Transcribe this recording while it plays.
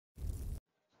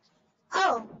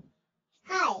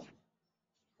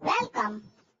Sam.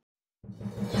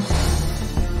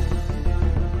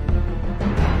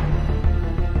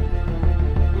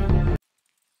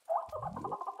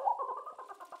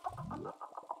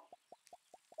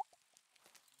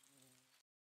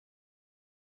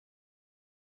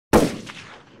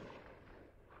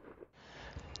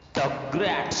 The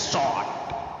great shot.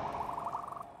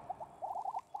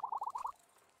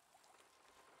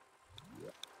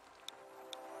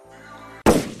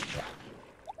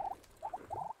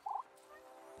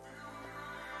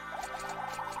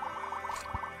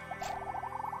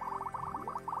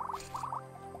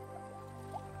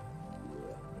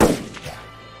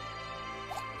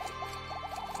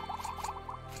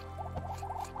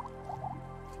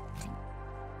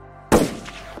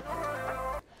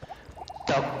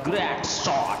 The great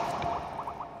shot.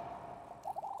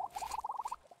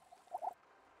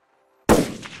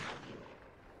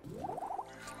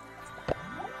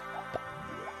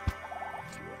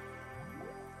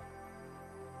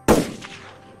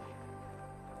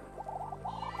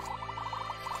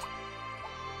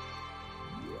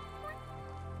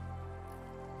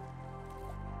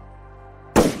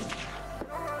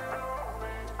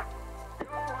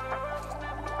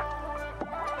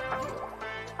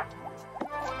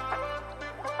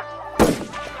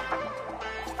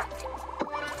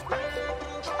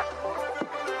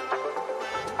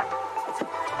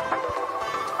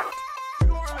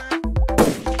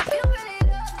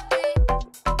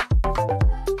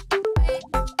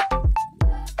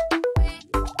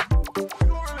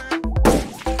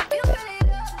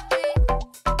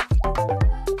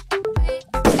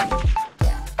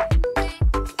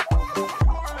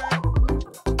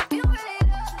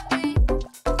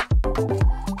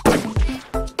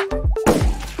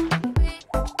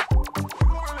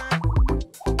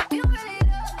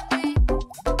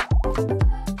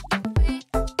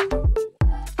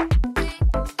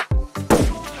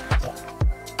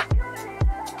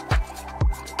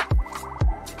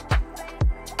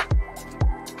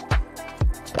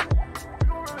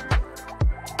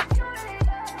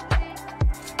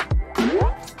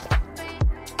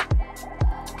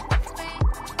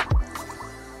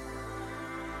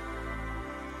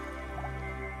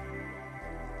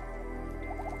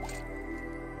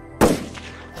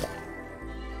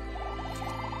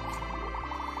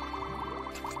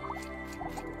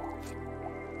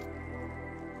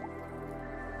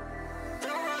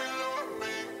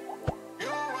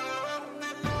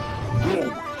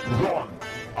 Run!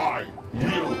 I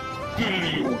will kill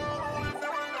you!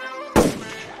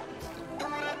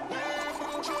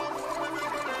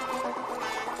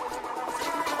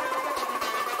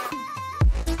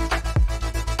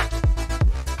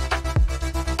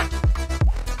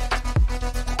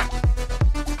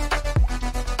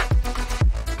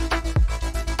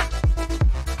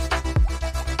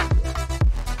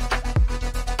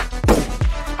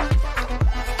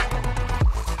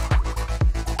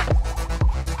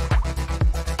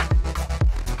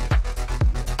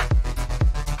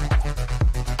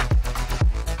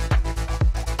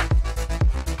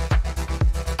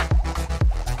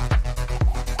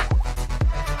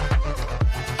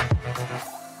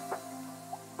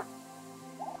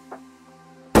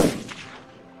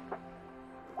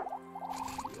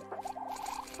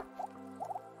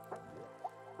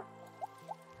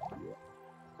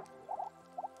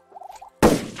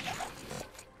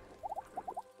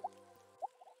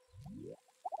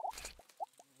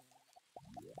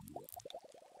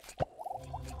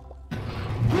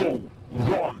 Go!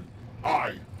 Run!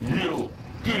 I will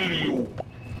kill you!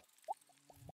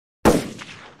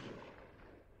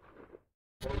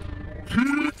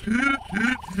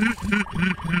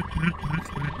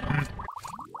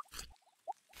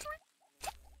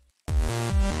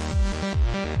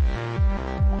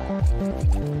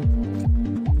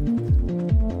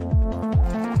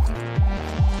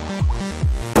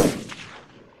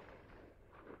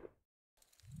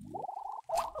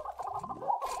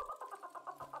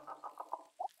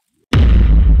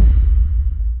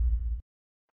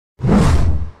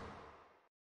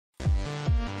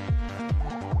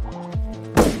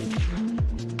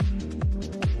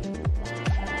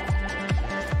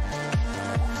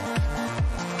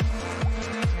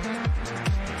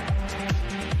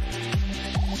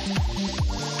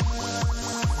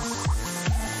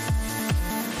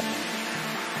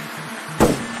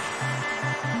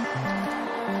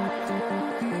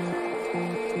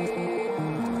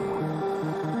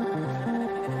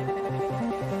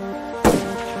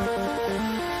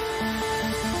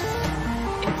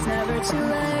 It's never too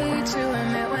late to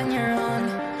admit when you're wrong.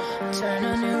 Turn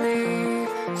a new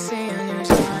leaf, see a new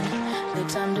dawn. The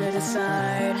time to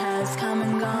decide has come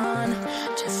and gone.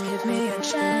 Just give me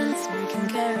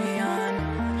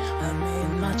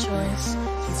voice.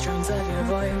 These drums of your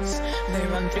voice, they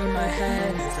run through my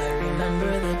head as I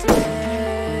remember the day.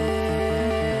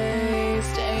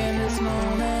 Stay in this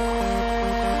moment.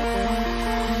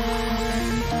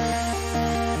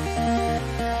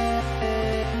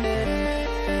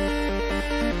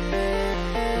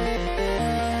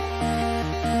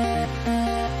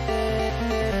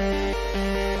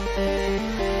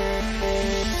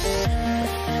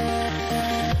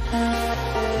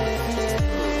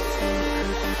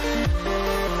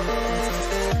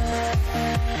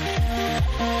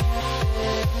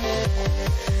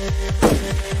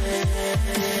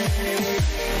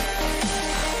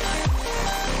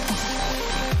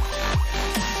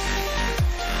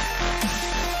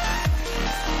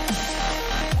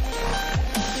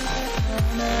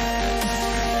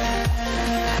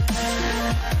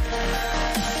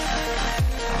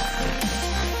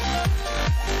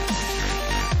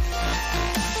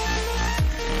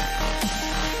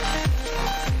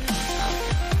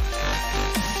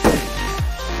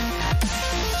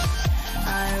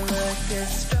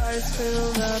 Stars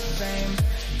fill the frame.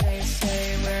 They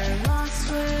say we're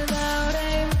lost without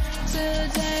aim.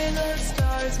 Today the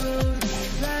stars will be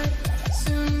red.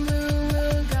 Soon blue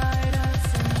will guide us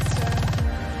instead.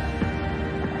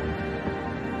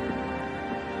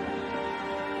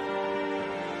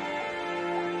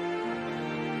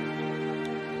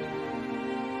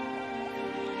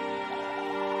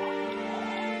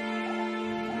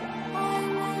 I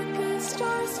look at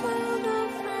stars fill the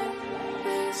frame.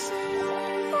 They say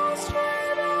we're lost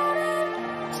without aim.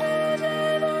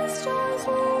 Today the stars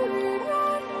will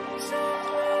rerun. Soon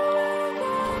blue will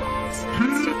guide us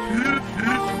instead. I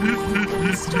look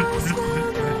at stars fill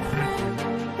the frame.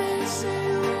 They say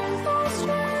we're lost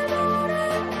without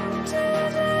aim.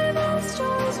 Today the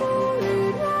stars will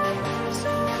rerun.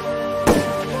 Soon blue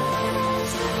will guide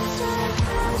us instead.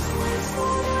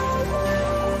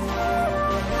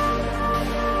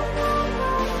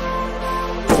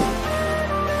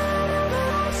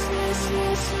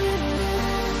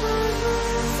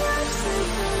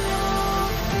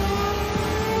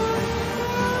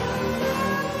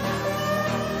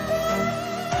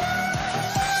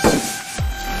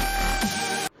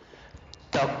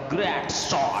 The great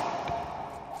shot.